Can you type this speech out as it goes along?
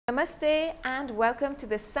Namaste and welcome to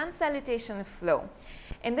the Sun Salutation flow.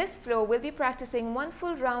 In this flow, we'll be practicing one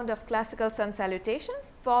full round of classical Sun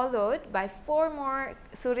Salutations followed by 4 more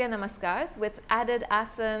Surya Namaskars with added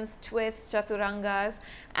asanas, twists, chaturangas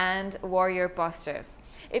and warrior postures.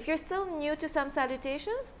 If you're still new to Sun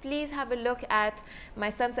Salutations, please have a look at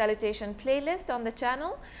my Sun Salutation playlist on the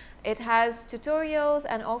channel. It has tutorials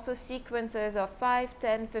and also sequences of 5,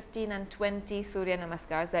 10, 15 and 20 Surya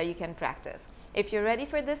Namaskars that you can practice. If you're ready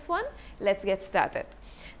for this one, let's get started.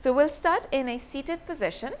 So we'll start in a seated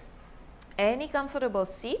position, any comfortable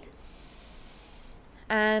seat,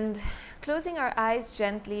 and closing our eyes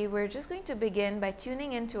gently, we're just going to begin by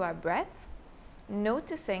tuning into our breath,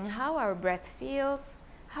 noticing how our breath feels,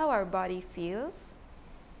 how our body feels,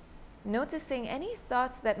 noticing any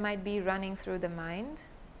thoughts that might be running through the mind,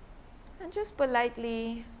 and just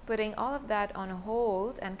politely putting all of that on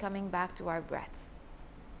hold and coming back to our breath.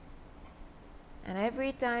 And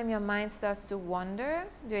every time your mind starts to wander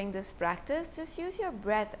during this practice, just use your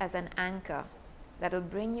breath as an anchor that will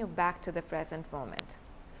bring you back to the present moment.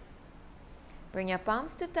 Bring your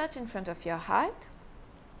palms to touch in front of your heart.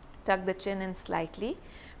 Tuck the chin in slightly.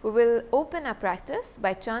 We will open our practice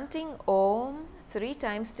by chanting Om 3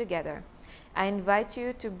 times together. I invite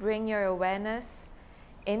you to bring your awareness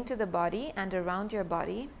into the body and around your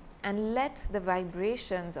body and let the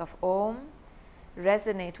vibrations of Om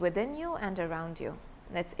resonate within you and around you.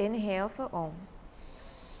 Let's inhale for Om.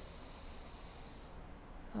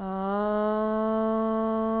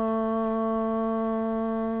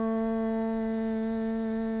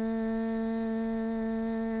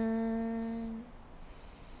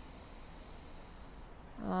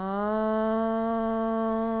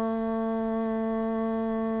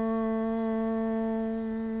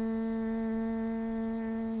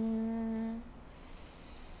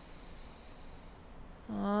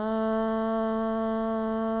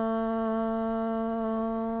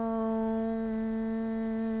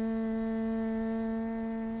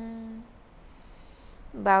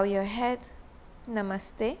 Bow your head,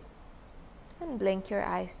 Namaste, and blink your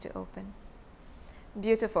eyes to open.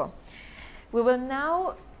 Beautiful. We will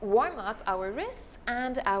now warm up our wrists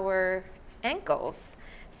and our ankles.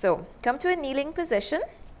 So come to a kneeling position.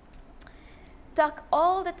 Tuck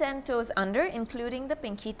all the 10 toes under, including the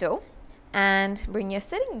pinky toe, and bring your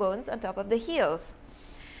sitting bones on top of the heels.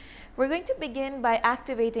 We're going to begin by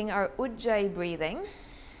activating our Ujjayi breathing,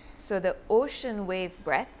 so the ocean wave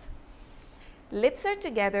breath. Lips are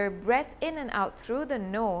together, breath in and out through the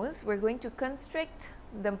nose. We're going to constrict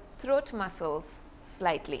the throat muscles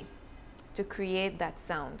slightly to create that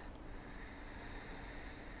sound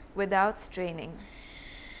without straining.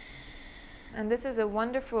 And this is a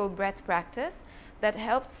wonderful breath practice that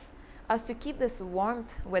helps us to keep this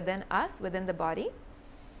warmth within us, within the body,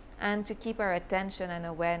 and to keep our attention and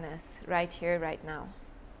awareness right here, right now.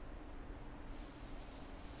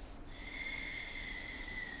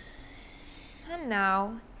 And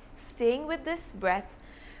now, staying with this breath,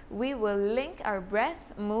 we will link our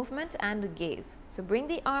breath, movement and gaze. So bring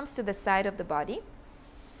the arms to the side of the body.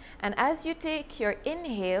 And as you take your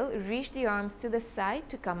inhale, reach the arms to the side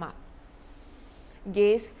to come up.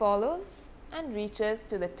 Gaze follows and reaches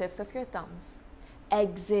to the tips of your thumbs.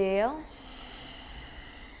 Exhale,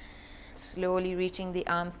 slowly reaching the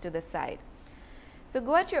arms to the side. So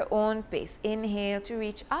go at your own pace. Inhale to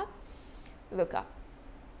reach up, look up.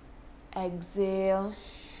 Exhale.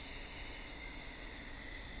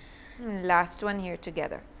 And last one here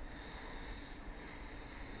together.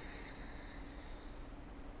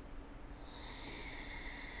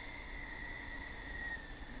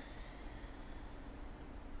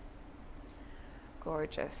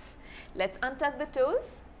 Gorgeous. Let's untuck the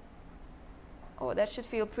toes. Oh, that should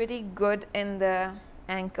feel pretty good in the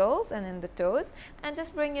ankles and in the toes, and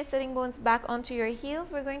just bring your sitting bones back onto your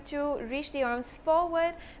heels. We're going to reach the arms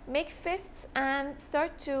forward, make fists and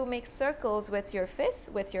start to make circles with your fists,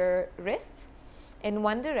 with your wrists in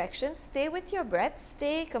one direction. Stay with your breath,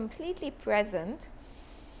 stay completely present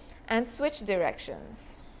and switch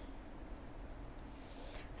directions.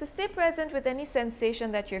 So stay present with any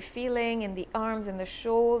sensation that you're feeling in the arms and the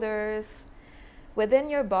shoulders, within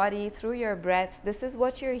your body, through your breath. This is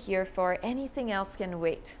what you're here for. Anything else can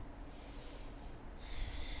wait.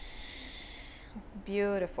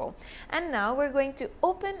 Beautiful. And now we're going to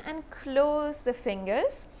open and close the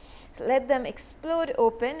fingers. So let them explode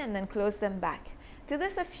open and then close them back. Do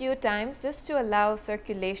this a few times just to allow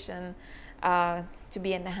circulation to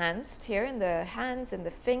be enhanced here in the hands and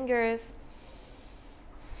the fingers.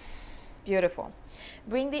 Beautiful.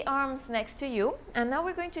 Bring the arms next to you, and now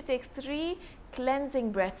we're going to take 3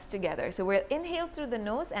 cleansing breaths together. So we'll inhale through the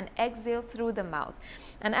nose and exhale through the mouth.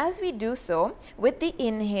 And as we do so, with the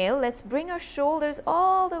inhale, let's bring our shoulders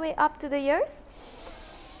all the way up to the ears.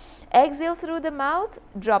 Exhale through the mouth,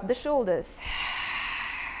 drop the shoulders.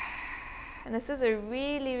 And this is a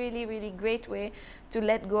really, really, really great way to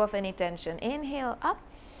let go of any tension. Inhale up.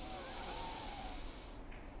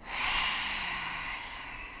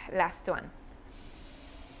 Last one.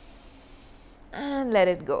 And let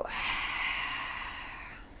it go.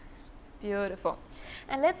 Beautiful.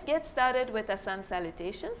 And let's get started with a sun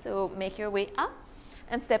salutation. So make your way up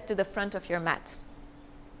and step to the front of your mat.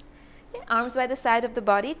 Okay, arms by the side of the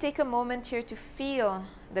body. Take a moment here to feel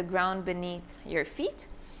the ground beneath your feet.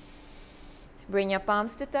 Bring your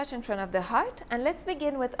palms to touch in front of the heart, and let's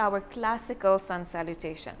begin with our classical sun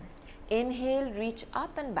salutation. Inhale, reach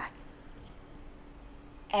up and back.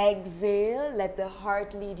 Exhale, let the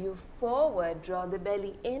heart lead you forward. Draw the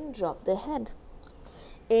belly in, drop the head.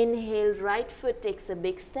 Inhale, right foot takes a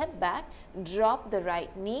big step back. Drop the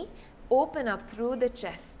right knee, open up through the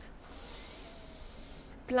chest.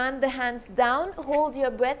 Plant the hands down, hold your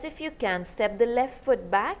breath if you can. Step the left foot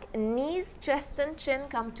back, knees, chest and chin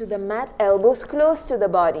come to the mat, elbows close to the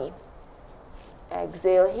body.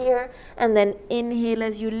 Exhale here, and then inhale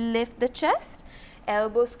as you lift the chest,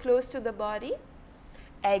 elbows close to the body.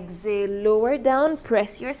 Exhale, lower down,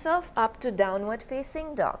 press yourself up to downward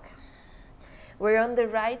facing dog. We're on the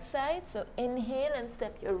right side, so inhale and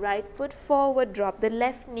step your right foot forward, drop the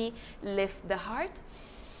left knee, lift the heart.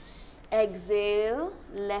 Exhale,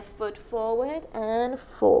 left foot forward and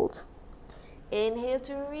fold. Inhale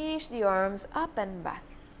to reach the arms up and back.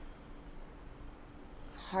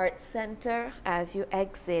 Heart center as you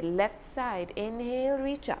exhale, left side. Inhale,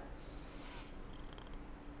 reach up.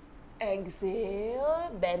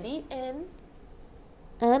 Exhale, belly in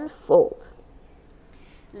and fold.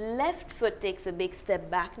 Left foot takes a big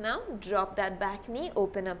step back now. Drop that back knee,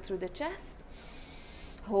 open up through the chest.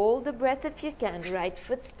 Hold the breath if you can. Right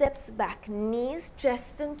foot steps back, knees,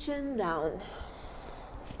 chest and chin down.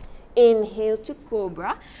 Inhale to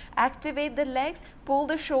cobra. Activate the legs, pull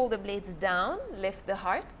the shoulder blades down, lift the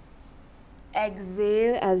heart.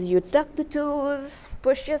 Exhale as you tuck the toes,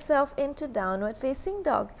 push yourself into downward facing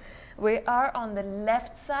dog. We are on the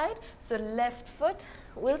left side, so left foot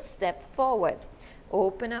will step forward.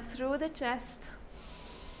 Open up through the chest.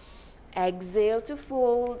 Exhale to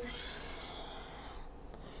fold.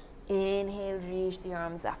 Inhale, reach the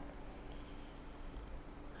arms up.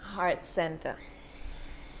 Heart center.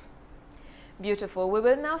 Beautiful. We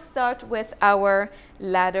will now start with our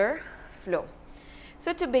ladder flow.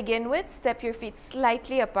 So to begin with, step your feet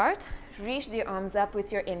slightly apart. Reach the arms up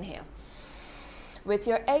with your inhale. With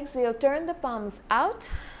your exhale, turn the palms out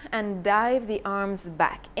and dive the arms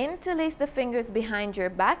back. Interlace the fingers behind your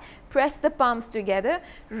back. Press the palms together.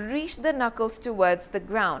 Reach the knuckles towards the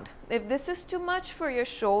ground. If this is too much for your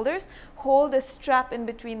shoulders, hold a strap in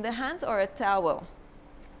between the hands or a towel.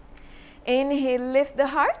 Inhale, lift the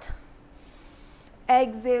heart.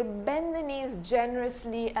 Exhale, bend the knees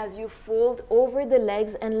generously as you fold over the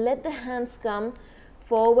legs and let the hands come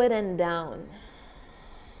forward and down.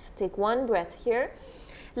 Take one breath here.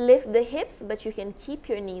 Lift the hips, but you can keep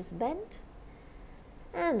your knees bent.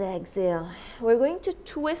 And exhale. We're going to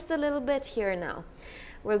twist a little bit here now.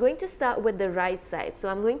 We're going to start with the right side. So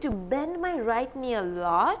I'm going to bend my right knee a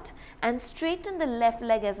lot and straighten the left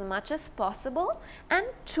leg as much as possible and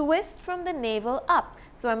twist from the navel up.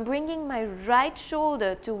 So I'm bringing my right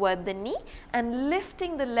shoulder toward the knee and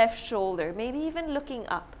lifting the left shoulder, maybe even looking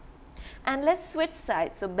up. And let's switch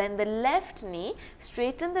sides. So bend the left knee,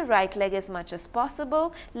 straighten the right leg as much as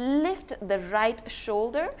possible, lift the right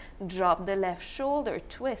shoulder, drop the left shoulder,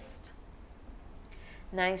 twist.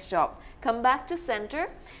 Nice job. Come back to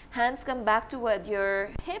center, hands come back toward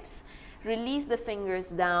your hips, release the fingers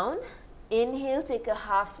down. Inhale, take a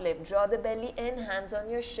half lift, draw the belly in, hands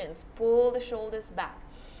on your shins, pull the shoulders back.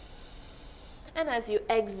 And as you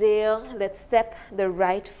exhale, let's step the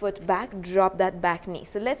right foot back, drop that back knee.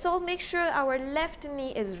 So let's all make sure our left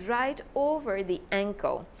knee is right over the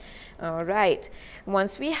ankle. All right.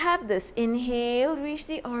 Once we have this, inhale, reach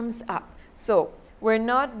the arms up. So we're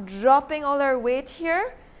not dropping all our weight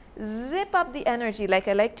here. Zip up the energy, like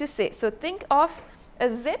I like to say. So think of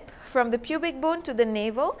a zip from the pubic bone to the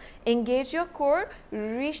navel. Engage your core,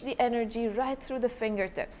 reach the energy right through the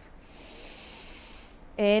fingertips.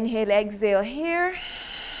 Inhale, exhale here.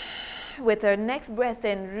 With our next breath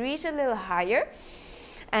in, reach a little higher.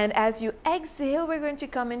 And as you exhale, we're going to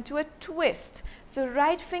come into a twist. So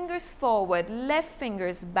right fingers forward, left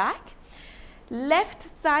fingers back. Left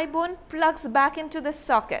thigh bone plugs back into the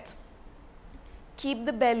socket. Keep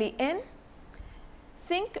the belly in.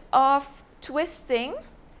 think of twisting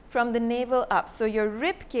from the navel up. So your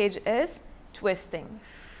rib cage is twisting.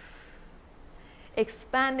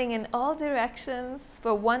 Expanding in all directions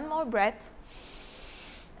for one more breath.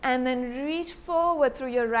 And then reach forward through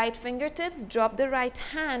your right fingertips. Drop the right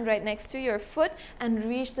hand right next to your foot and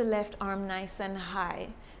reach the left arm nice and high.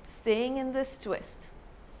 Staying in this twist.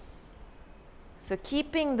 So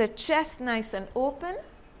keeping the chest nice and open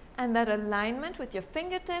and that alignment with your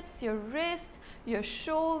fingertips, your wrist, your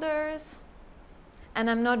shoulders. And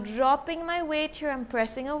I'm not dropping my weight here, I'm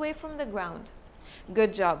pressing away from the ground.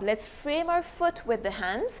 Good job. Let's frame our foot with the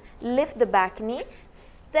hands, lift the back knee,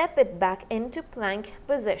 step it back into plank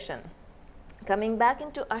position. Coming back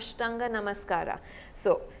into Ashtanga Namaskara.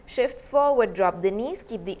 So shift forward, drop the knees,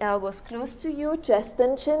 keep the elbows close to you, chest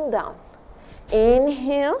and chin down.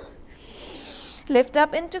 Inhale, lift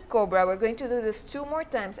up into Cobra. We're going to do this 2 more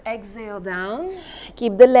times. Exhale down,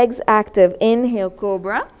 keep the legs active. Inhale,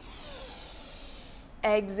 Cobra.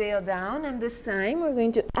 Exhale down, and this time we're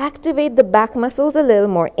going to activate the back muscles a little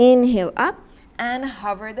more. Inhale up and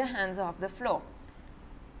hover the hands off the floor.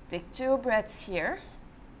 Take 2 breaths here.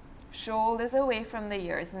 Shoulders away from the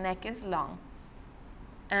ears, neck is long.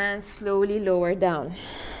 And slowly lower down.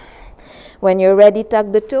 When you're ready,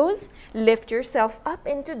 tuck the toes. Lift yourself up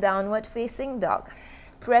into downward facing dog.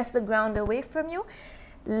 Press the ground away from you.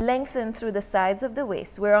 Lengthen through the sides of the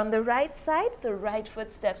waist. We're on the right side, so right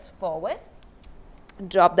foot steps forward.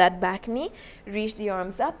 Drop that back knee, reach the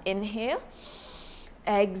arms up, inhale,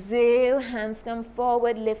 exhale, hands come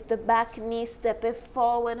forward, lift the back knee, step it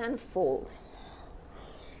forward and fold.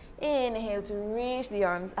 Inhale to reach the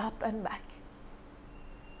arms up and back.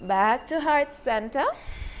 Back to heart center.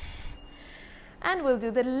 And we'll do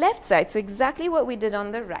the left side, so exactly what we did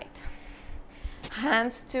on the right.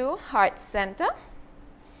 Hands to heart center.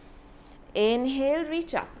 Inhale,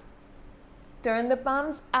 reach up. Turn the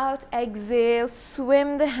palms out, exhale,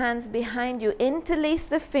 swim the hands behind you, interlace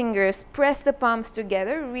the fingers, press the palms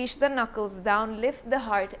together, reach the knuckles down, lift the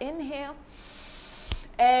heart, inhale,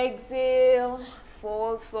 exhale,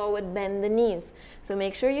 fold forward, bend the knees. So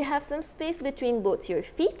make sure you have some space between both your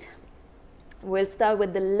feet. We'll start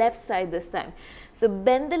with the left side this time. So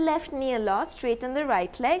bend the left knee a lot, straighten the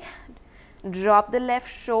right leg, drop the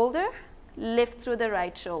left shoulder, lift through the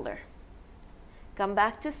right shoulder. Come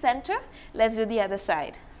back to center. Let's do the other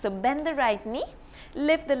side. So bend the right knee,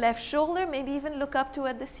 lift the left shoulder, maybe even look up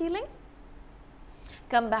toward the ceiling.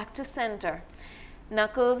 Come back to center.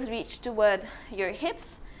 Knuckles reach toward your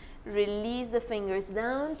hips. Release the fingers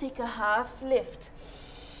down. Take a half lift.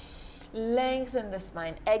 Lengthen the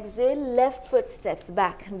spine. Exhale, left foot steps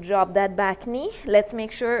back. Drop that back knee. Let's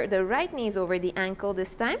make sure the right knee is over the ankle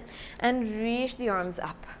this time. And reach the arms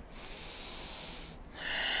up.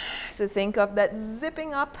 So think of that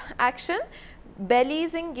zipping up action. Belly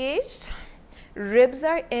is engaged. Ribs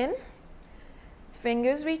are in.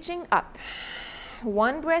 Fingers reaching up.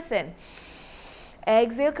 1 breath in.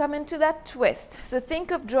 Exhale, come into that twist. So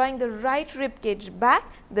think of drawing the right rib cage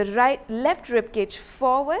back, the left rib cage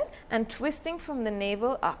forward, and twisting from the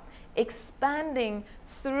navel up. Expanding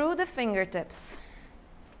through the fingertips.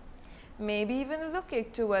 Maybe even looking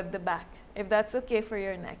toward the back, if that's okay for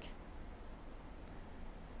your neck.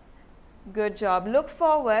 Good job. Look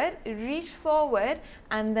forward, reach forward,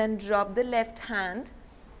 and then drop the left hand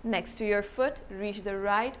next to your foot. Reach the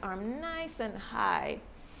right arm nice and high.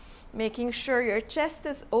 Making sure your chest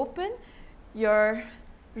is open, your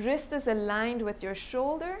wrist is aligned with your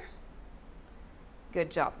shoulder.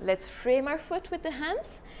 Good job. Let's frame our foot with the hands.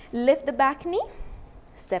 Lift the back knee,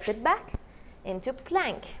 step it back into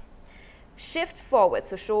plank. Shift forward,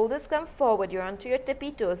 so shoulders come forward, you're onto your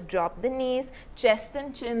tippy toes, drop the knees, chest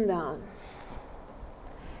and chin down.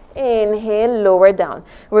 Inhale, lower down.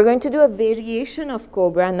 We're going to do a variation of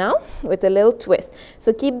Cobra now with a little twist.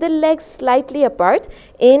 So keep the legs slightly apart.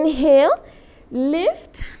 Inhale,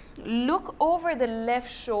 lift, look over the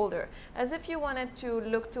left shoulder as if you wanted to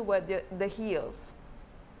look toward the heels.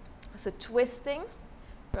 So twisting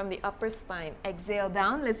from the upper spine. Exhale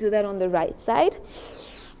down. Let's do that on the right side.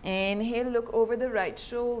 Inhale, look over the right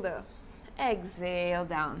shoulder. Exhale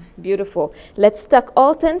down. Beautiful. Let's tuck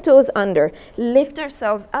all 10 toes under. Lift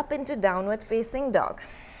ourselves up into downward facing dog.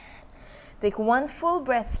 Take 1 full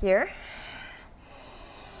breath here.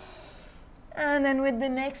 And then with the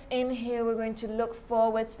next inhale, we're going to look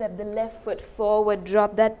forward, step the left foot forward,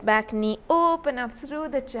 drop that back knee, open up through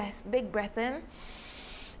the chest. Big breath in.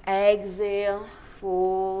 Exhale,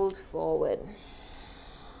 fold forward.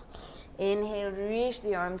 Inhale, reach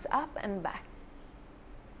the arms up and back.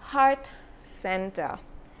 Heart center.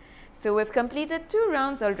 So we've completed 2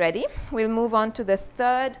 rounds already. We'll move on to the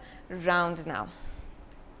 3rd round now.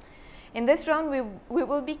 In this round, we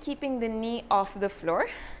will be keeping the knee off the floor.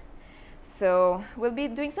 So we'll be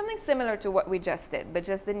doing something similar to what we just did, but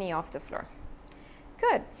just the knee off the floor.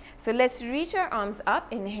 Good. So let's reach our arms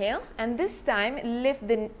up, inhale, and this time lift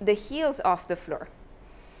the heels off the floor.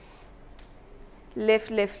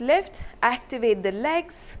 Lift, lift, lift, activate the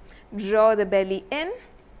legs, draw the belly in,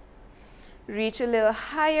 reach a little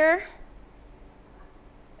higher,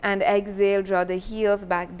 and exhale, draw the heels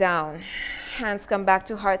back down. Hands come back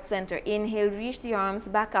to heart center. Inhale, reach the arms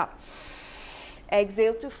back up.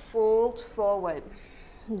 Exhale to fold forward.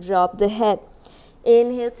 Drop the head.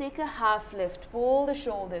 Inhale, take a half lift. Pull the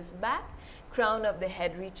shoulders back. Crown of the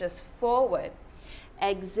head reaches forward.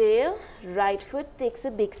 Exhale, right foot takes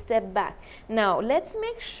a big step back. Now, let's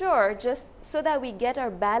make sure, just so that we get our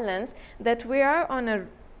balance, that we are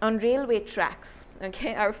on railway tracks.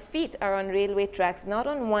 Okay, our feet are on railway tracks, not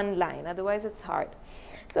on one line, otherwise it's hard.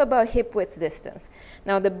 So about hip width distance.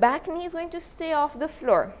 Now the back knee is going to stay off the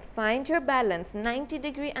floor. Find your balance,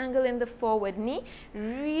 90-degree angle in the forward knee.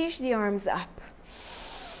 Reach the arms up.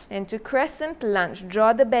 Into crescent lunge.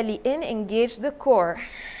 Draw the belly in, engage the core.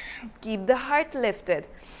 Keep the heart lifted.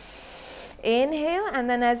 Inhale, and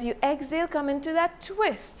then as you exhale, come into that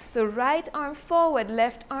twist. So right arm forward,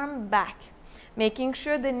 left arm back. Making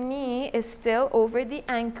sure the knee is still over the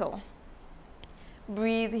ankle.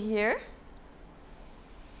 Breathe here.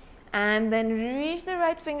 And then reach the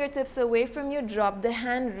right fingertips away from you. Drop the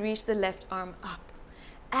hand, reach the left arm up.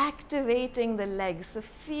 Activating the legs. So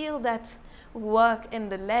feel that work in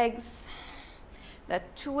the legs.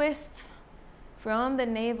 That twist from the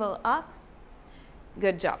navel up.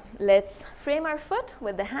 Good job. Let's frame our foot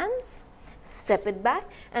with the hands. Step it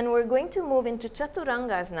back, and we're going to move into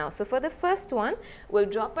chaturangas now. So for the first one, we'll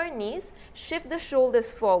drop our knees, shift the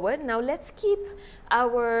shoulders forward. Now let's keep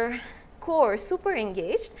our core super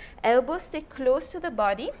engaged. Elbows stay close to the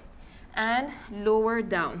body and lower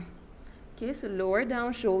down. Okay, so lower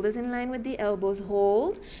down, shoulders in line with the elbows,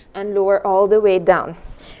 hold and lower all the way down.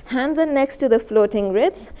 Hands are next to the floating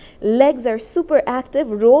ribs. Legs are super active.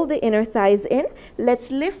 Roll the inner thighs in. Let's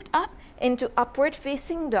lift up into upward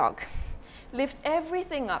facing dog. Lift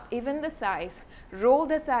everything up, even the thighs. Roll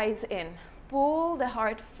the thighs in. Pull the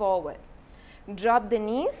heart forward. Drop the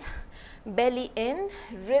knees, belly in,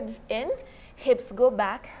 ribs in, hips go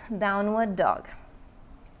back, downward dog.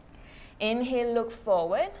 Inhale, look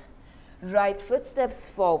forward. Right foot steps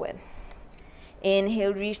forward.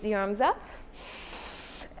 Inhale, reach the arms up.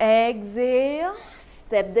 Exhale,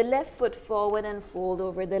 step the left foot forward and fold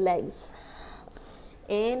over the legs.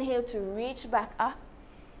 Inhale to reach back up.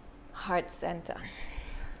 Heart center.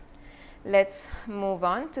 Let's move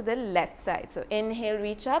on to the left side. So inhale,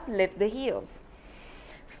 reach up, lift the heels.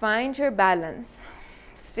 Find your balance.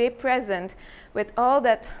 Stay present with all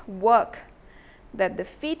that work that the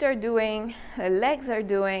feet are doing, the legs are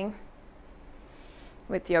doing,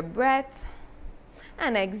 with your breath.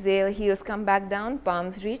 And exhale, heels come back down,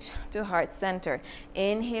 palms reach to heart center.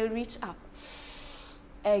 Inhale, reach up.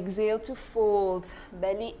 Exhale to fold,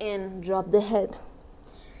 belly in, drop the head.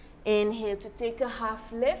 Inhale to take a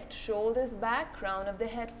half lift, shoulders back, crown of the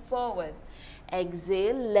head forward.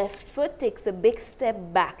 Exhale, left foot takes a big step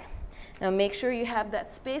back. Now make sure you have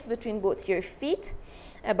that space between both your feet,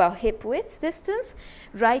 about hip width distance.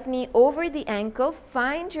 Right knee over the ankle,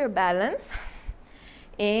 find your balance.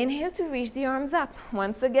 Inhale to reach the arms up.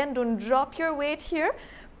 Once again, don't drop your weight here.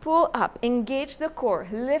 Pull up, engage the core,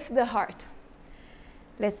 lift the heart.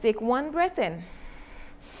 Let's take one breath in.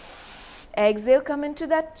 Exhale, come into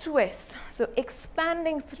that twist. So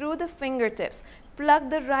expanding through the fingertips. Plug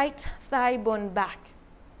the right thigh bone back.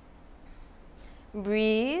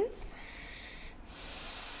 Breathe.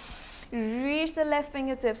 Reach the left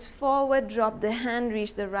fingertips forward. Drop the hand.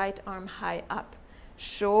 Reach the right arm high up.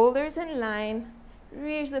 Shoulders in line.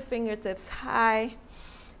 Reach the fingertips high.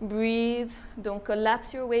 Breathe. Don't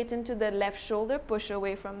collapse your weight into the left shoulder. Push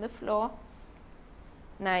away from the floor.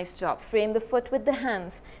 Nice job. Frame the foot with the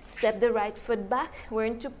hands. Step the right foot back. We're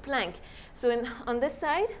into plank. So on this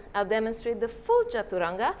side, I'll demonstrate the full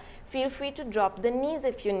chaturanga. Feel free to drop the knees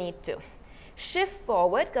if you need to. Shift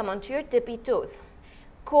forward. Come onto your tippy toes.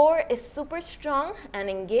 Core is super strong and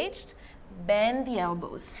engaged. Bend the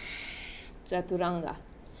elbows. Chaturanga.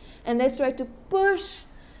 And let's try to push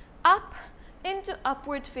up into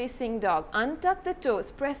upward facing dog. Untuck the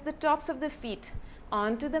toes. Press the tops of the feet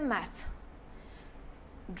onto the mat.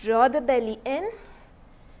 Draw the belly in,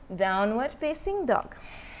 downward facing dog.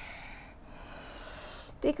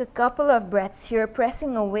 Take a couple of breaths here,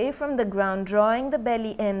 pressing away from the ground, drawing the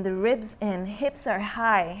belly in, the ribs in, hips are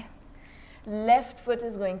high. Left foot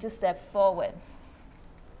is going to step forward.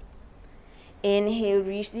 Inhale,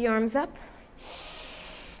 reach the arms up.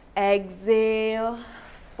 Exhale,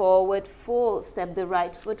 forward fold. Step the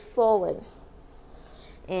right foot forward.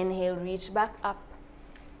 Inhale, reach back up.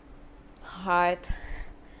 Heart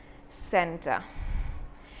center.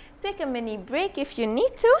 Take a mini break if you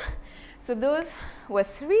need to. So those were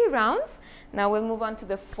 3 rounds. Now we'll move on to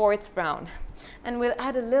the 4th round. And we'll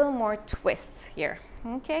add a little more twists here.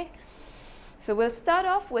 Okay? So we'll start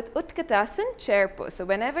off with Utkatasana, chair pose. So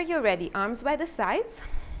whenever you're ready, arms by the sides.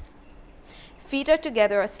 Feet are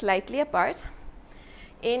together or slightly apart.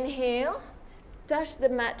 Inhale, touch the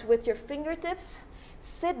mat with your fingertips.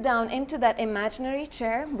 Sit down into that imaginary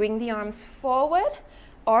chair. Bring the arms forward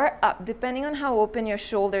or up, depending on how open your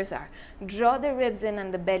shoulders are. Draw the ribs in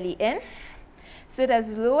and the belly in. Sit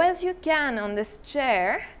as low as you can on this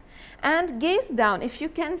chair and gaze down. If you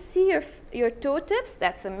can see your toe tips,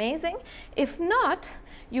 that's amazing. If not,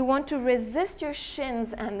 you want to resist your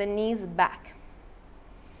shins and the knees back.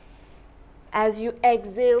 As you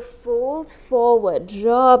exhale, fold forward,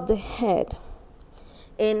 drop the head.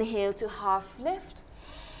 Inhale to half lift.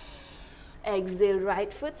 Exhale,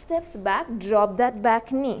 right foot steps back, drop that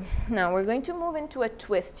back knee. Now we're going to move into a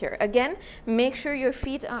twist here. Again, make sure your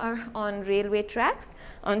feet are on railway tracks,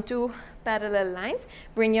 on 2 parallel lines.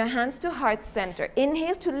 Bring your hands to heart center.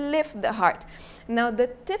 Inhale to lift the heart. Now the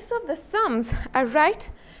tips of the thumbs are right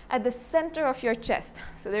at the center of your chest.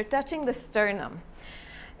 So they're touching the sternum.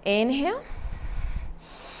 Inhale.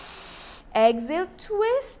 Exhale,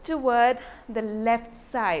 twist toward the left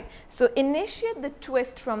side. So initiate the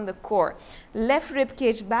twist from the core. Left rib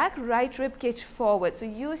cage back, right rib cage forward. So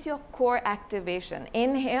use your core activation.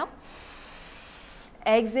 Inhale.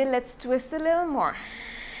 Exhale, let's twist a little more.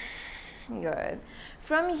 Good.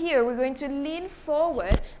 From here, we're going to lean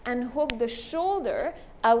forward and hook the shoulder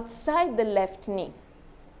outside the left knee.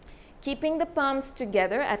 Keeping the palms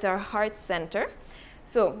together at our heart center.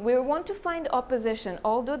 So we want to find opposition.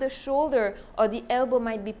 Although the shoulder or the elbow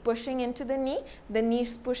might be pushing into the knee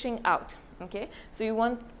is pushing out. Okay? So you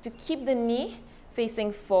want to keep the knee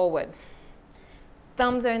facing forward.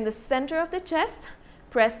 Thumbs are in the center of the chest.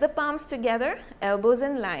 Press the palms together, elbows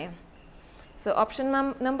in line. So option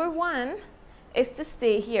number 1 is to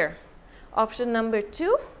stay here. Option number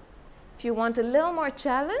 2, if you want a little more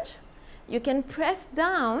challenge, you can press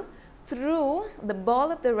down through the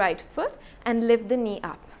ball of the right foot and lift the knee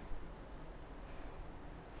up.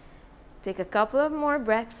 Take a couple of more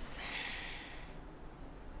breaths.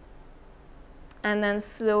 And then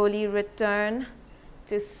slowly return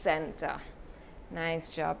to center. Nice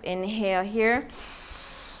job. Inhale here.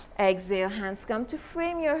 Exhale, hands come to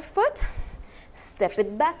frame your foot. Step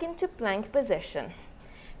it back into plank position.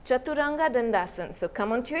 Chaturanga Dandasana. So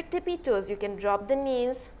come onto your tippy toes. You can drop the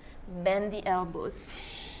knees, bend the elbows.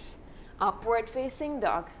 Upward facing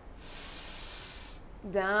dog.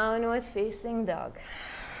 Downward facing dog.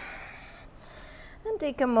 And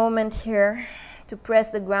take a moment here to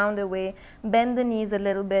press the ground away. Bend the knees a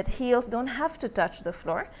little bit. Heels don't have to touch the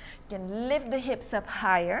floor. You can lift the hips up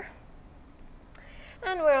higher.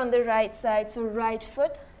 And we're on the right side, so right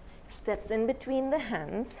foot steps in between the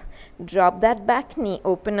hands. Drop that back knee,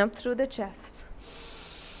 open up through the chest.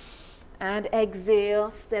 And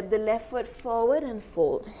exhale, step the left foot forward and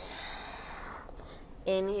fold.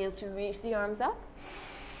 Inhale to reach the arms up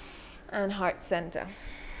and heart center.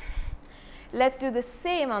 Let's do the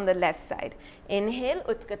same on the left side. Inhale,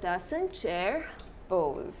 Utkatasana, chair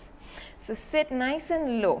pose. So sit nice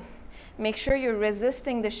and low. Make sure you're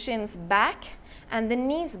resisting the shins back and the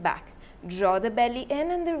knees back. Draw the belly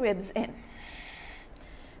in and the ribs in.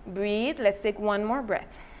 Breathe. Let's take one more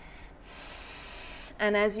breath.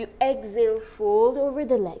 And as you exhale, fold over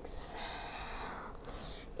the legs.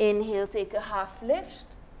 Inhale, take a half lift.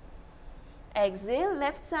 Exhale,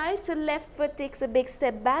 left side, so left foot takes a big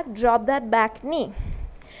step back. Drop that back knee.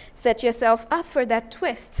 Set yourself up for that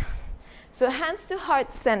twist. So hands to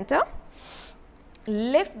heart center.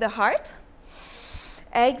 Lift the heart.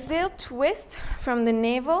 Exhale, twist from the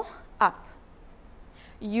navel up.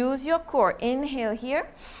 Use your core. Inhale here.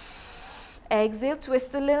 Exhale,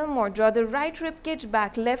 twist a little more. Draw the right rib cage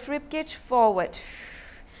back, left rib cage forward.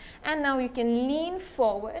 And now you can lean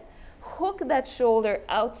forward, hook that shoulder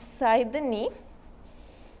outside the knee.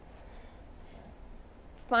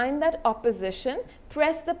 Find that opposition.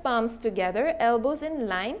 Press the palms together, elbows in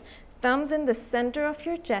line, thumbs in the center of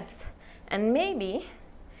your chest. And maybe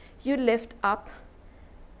you lift up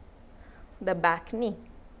the back knee.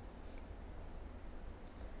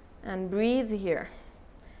 And breathe here.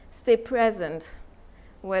 Stay present.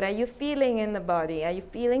 What are you feeling in the body? Are you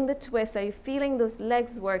feeling the twist? Are you feeling those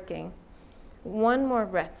legs working? One more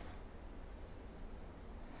breath.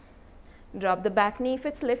 Drop the back knee if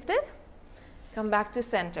it's lifted. Come back to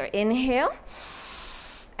center. Inhale.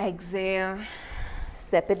 Exhale.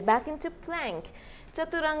 Step it back into plank.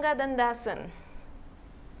 Chaturanga Dandasana.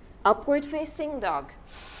 Upward facing dog.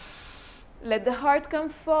 Let the heart come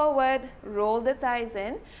forward. Roll the thighs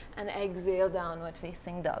in. And exhale, downward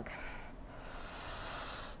facing dog.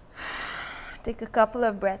 Take a couple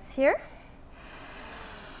of breaths here.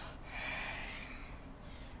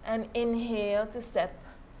 And inhale to step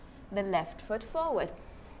the left foot forward.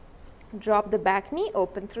 Drop the back knee,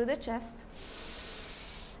 open through the chest.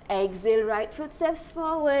 Exhale, right foot steps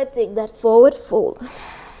forward. Take that forward fold.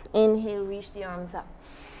 Inhale, reach the arms up.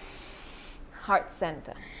 Heart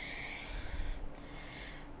center.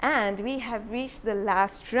 And we have reached the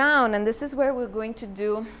last round, and this is where we're going to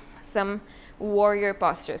do some warrior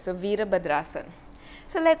posture, so Virabhadrasana.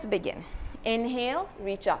 So let's begin. Inhale,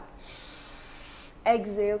 reach up.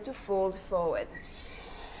 Exhale to fold forward.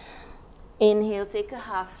 Inhale, take a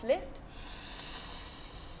half lift.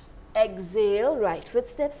 Exhale, right foot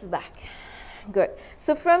steps back. Good.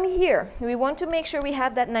 So from here, we want to make sure we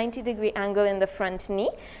have that 90-degree angle in the front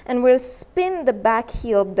knee, and we'll spin the back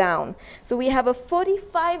heel down. So we have a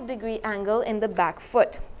 45-degree angle in the back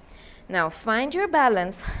foot. Now find your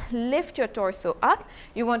balance, lift your torso up.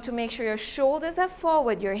 You want to make sure your shoulders are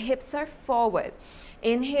forward, your hips are forward.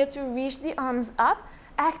 Inhale to reach the arms up,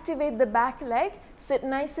 activate the back leg, sit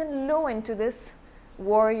nice and low into this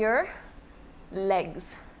warrior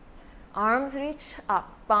legs. Arms reach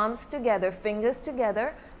up, palms together, fingers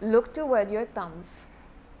together, look toward your thumbs.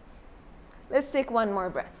 Let's take one more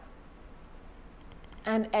breath.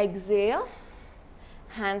 And exhale,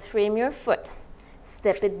 hands frame your foot.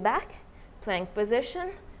 Step it back, plank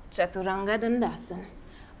position, Chaturanga Dandasana.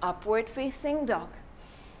 Upward facing dog,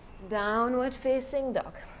 downward facing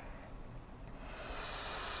dog.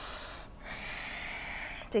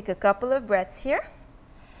 Take a couple of breaths here.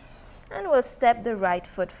 And we'll step the right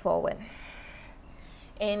foot forward.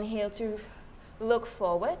 Inhale to look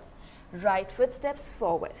forward. Right foot steps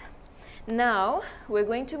forward. Now, we're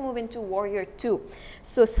going to move into Warrior 2.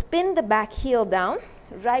 So spin the back heel down.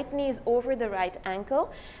 Right knee is over the right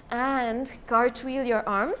ankle. And cartwheel your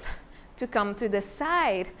arms to come to the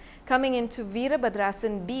side. Coming into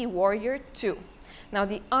Virabhadrasana B, Warrior 2. Now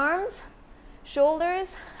the arms, shoulders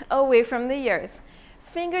away from the ears.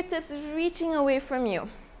 Fingertips reaching away from you.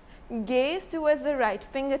 Gaze towards the right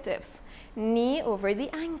fingertips. Knee over the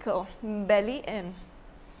ankle. Belly in.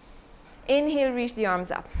 Inhale, reach the arms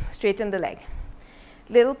up. Straighten the leg.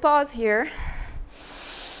 Little pause here.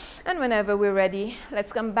 And whenever we're ready,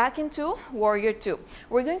 let's come back into Warrior 2.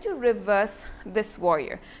 We're going to reverse this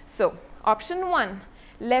warrior. So, option 1,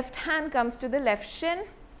 left hand comes to the left shin.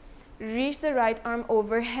 Reach the right arm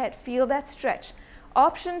overhead. Feel that stretch.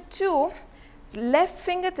 Option 2, left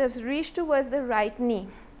fingertips reach towards the right knee.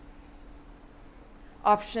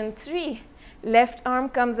 Option 3, left arm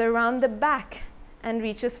comes around the back and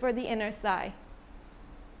reaches for the inner thigh.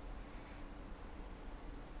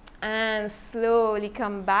 And slowly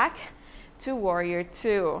come back to Warrior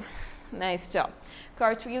 2. Nice job.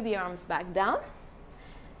 Cartwheel the arms back down.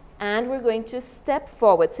 And we're going to step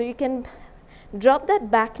forward. So you can drop that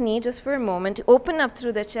back knee just for a moment. Open up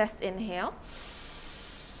through the chest, inhale.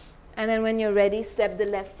 And then when you're ready, step the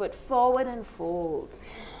left foot forward and fold.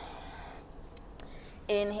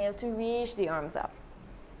 Inhale to reach the arms up.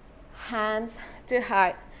 Hands to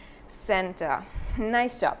heart center.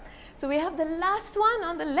 Nice job. So we have the last one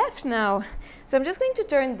on the left now. So I'm just going to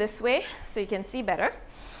turn this way so you can see better.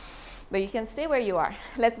 But you can stay where you are.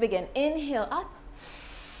 Let's begin. Inhale up.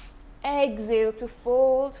 Exhale to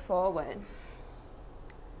fold forward.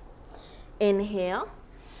 Inhale.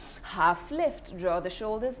 Half lift. Draw the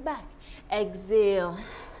shoulders back. Exhale.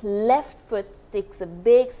 Left foot takes a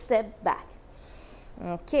big step back.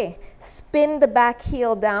 Okay, spin the back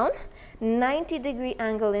heel down, 90-degree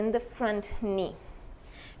angle in the front knee.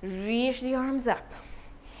 Reach the arms up.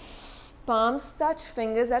 Palms touch,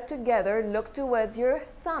 fingers are together, look towards your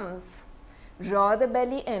thumbs. Draw the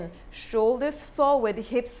belly in, shoulders forward,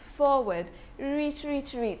 hips forward. Reach,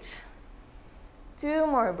 reach, reach. 2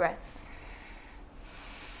 more breaths.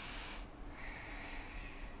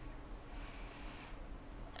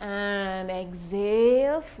 And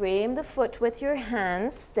exhale, frame the foot with your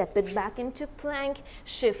hands, step it back into plank,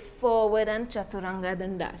 shift forward and Chaturanga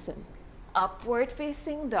Dandasana. Upward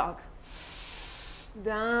facing dog,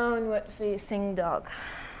 downward facing dog.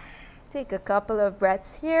 Take a couple of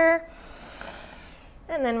breaths here.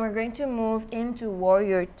 And then we're going to move into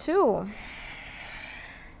Warrior 2.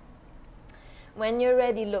 When you're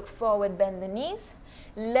ready, look forward, bend the knees.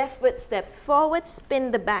 Left foot steps forward,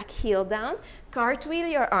 spin the back heel down, cartwheel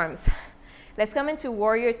your arms. Let's come into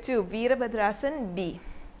Warrior 2, Virabhadrasana B.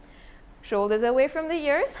 Shoulders away from the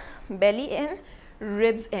ears, belly in,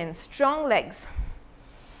 ribs in, strong legs.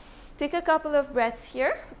 Take a couple of breaths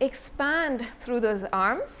here. Expand through those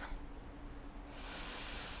arms.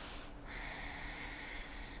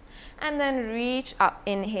 And then reach up.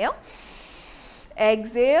 Inhale.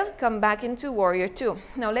 Exhale. Come back into Warrior 2.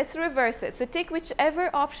 Now let's reverse it. So take whichever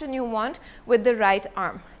option you want with the right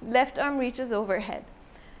arm. Left arm reaches overhead.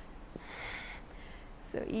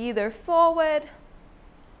 So either forward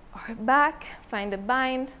or back. Find a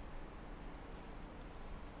bind.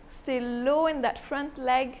 Stay low in that front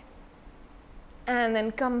leg. And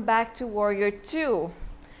then come back to Warrior 2.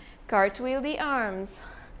 Cartwheel the arms.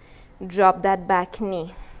 Drop that back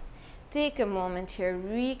knee. Take a moment here.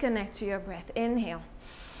 Reconnect to your breath. Inhale.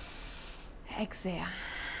 Exhale.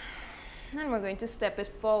 And we're going to step it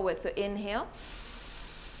forward. So inhale.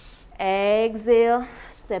 Exhale.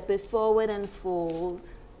 Step it forward and fold.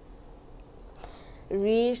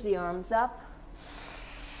 Reach the arms up.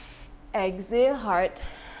 Exhale. Heart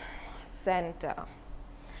center.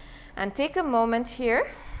 And take a moment here.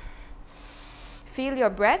 Feel your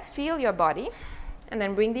breath, feel your body, and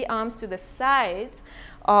then bring the arms to the sides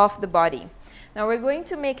of the body. Now we're going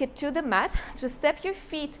to make it to the mat. Just step your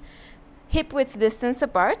feet hip width distance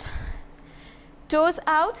apart. Toes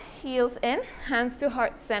out, heels in, hands to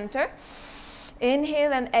heart center.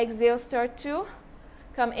 Inhale and exhale, start to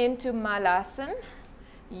come into Malasana,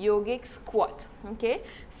 yogic squat. Okay,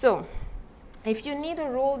 so if you need a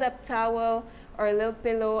rolled up towel or a little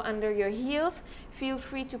pillow under your heels, feel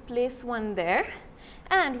free to place one there.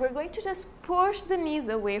 And we're going to just push the knees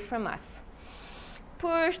away from us.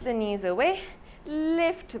 Push the knees away,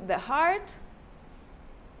 lift the heart,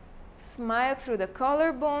 smile through the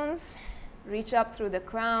collarbones, reach up through the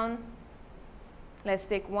crown. Let's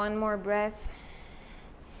take one more breath.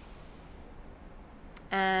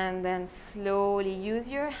 And then slowly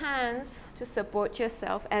use your hands to support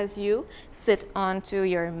yourself as you sit onto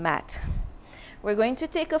your mat. We're going to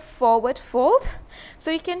take a forward fold.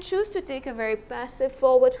 So you can choose to take a very passive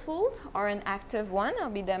forward fold or an active one. I'll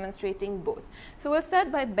be demonstrating both. So we'll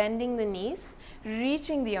start by bending the knees,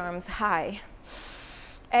 reaching the arms high.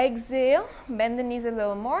 Exhale, bend the knees a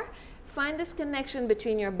little more. Find this connection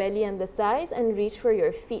between your belly and the thighs and reach for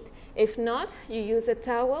your feet. If not, you use a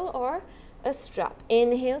towel or a strap.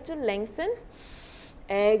 Inhale to lengthen.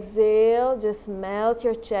 Exhale, just melt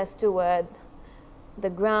your chest toward the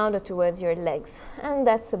ground or towards your legs. And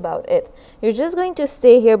that's about it. You're just going to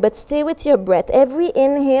stay here, but stay with your breath. Every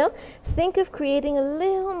inhale, think of creating a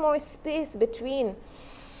little more space between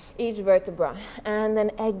each vertebra. And then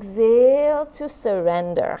exhale to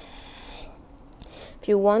surrender. If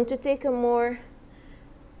you want to take a more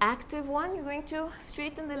active one, you're going to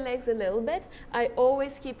straighten the legs a little bit. I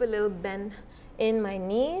always keep a little bend in my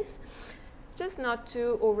knees, just not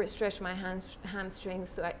to overstretch my hamstrings.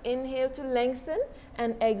 So I inhale to lengthen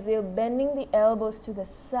and exhale, bending the elbows to the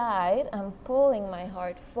side. I'm pulling my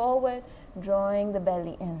heart forward, drawing the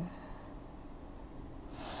belly in.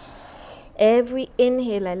 Every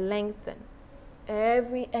inhale I lengthen.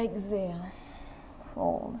 Every exhale,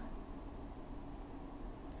 fold.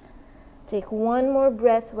 Take one more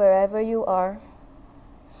breath wherever you are.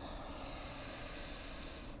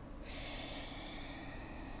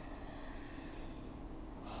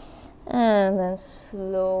 And then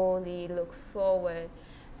slowly look forward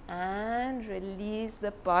and release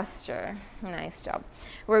the posture. Nice job.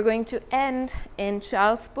 We're going to end in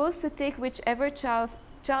child's pose. So take whichever child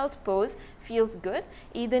pose feels good,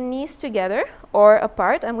 either knees together or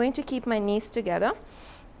apart. I'm going to keep my knees together.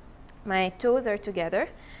 My toes are together.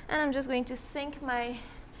 And I'm just going to sink my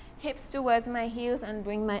hips towards my heels and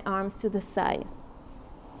bring my arms to the side.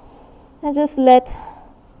 And just let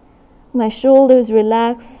my shoulders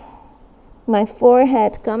relax, my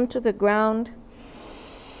forehead come to the ground.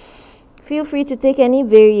 Feel free to take any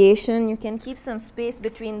variation. You can keep some space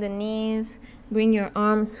between the knees. Bring your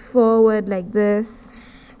arms forward like this.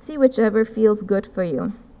 See whichever feels good for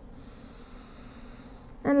you.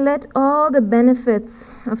 And let all the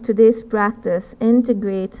benefits of today's practice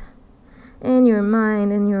integrate in your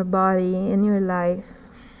mind, in your body, in your life.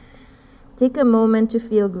 Take a moment to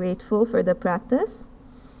feel grateful for the practice.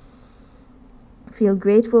 Feel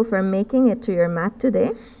grateful for making it to your mat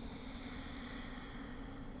today.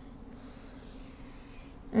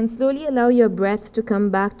 And slowly allow your breath to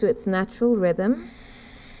come back to its natural rhythm.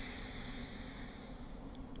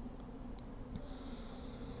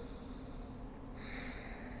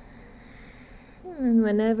 And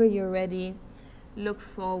whenever you're ready, look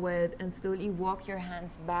forward and slowly walk your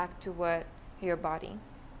hands back toward your body.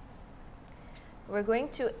 we're going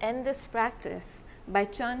to end this practice by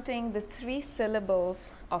chanting the 3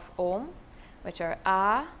 syllables of Om, which are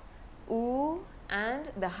A, U,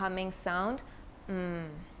 and the humming sound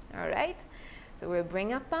All right? So we'll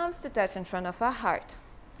bring our palms to touch in front of our heart.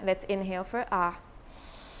 Let's inhale for A.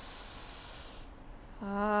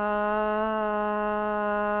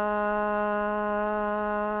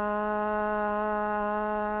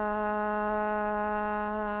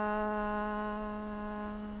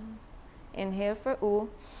 Inhale for U.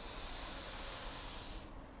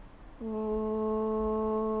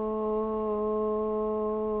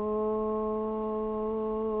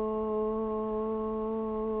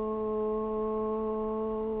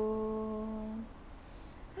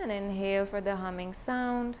 And inhale for the humming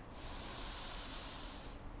sound.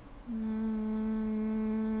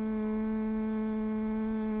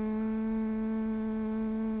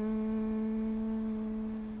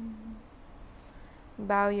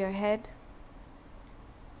 Bow your head.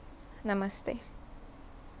 Namaste.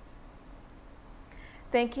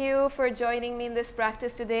 Thank you for joining me in this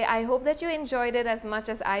practice today. I hope that you enjoyed it as much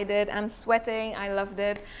as I did. I'm sweating. I loved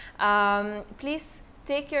it. Please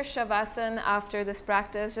take your Shavasana after this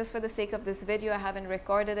practice. Just for the sake of this video, I haven't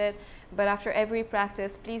recorded it. But after every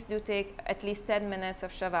practice, please do take at least 10 minutes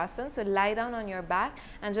of Shavasana. So lie down on your back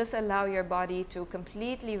and just allow your body to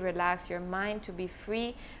completely relax, your mind to be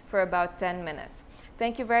free for about 10 minutes.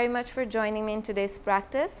 Thank you very much for joining me in today's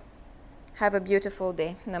practice. Have a beautiful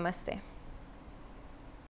day. Namaste.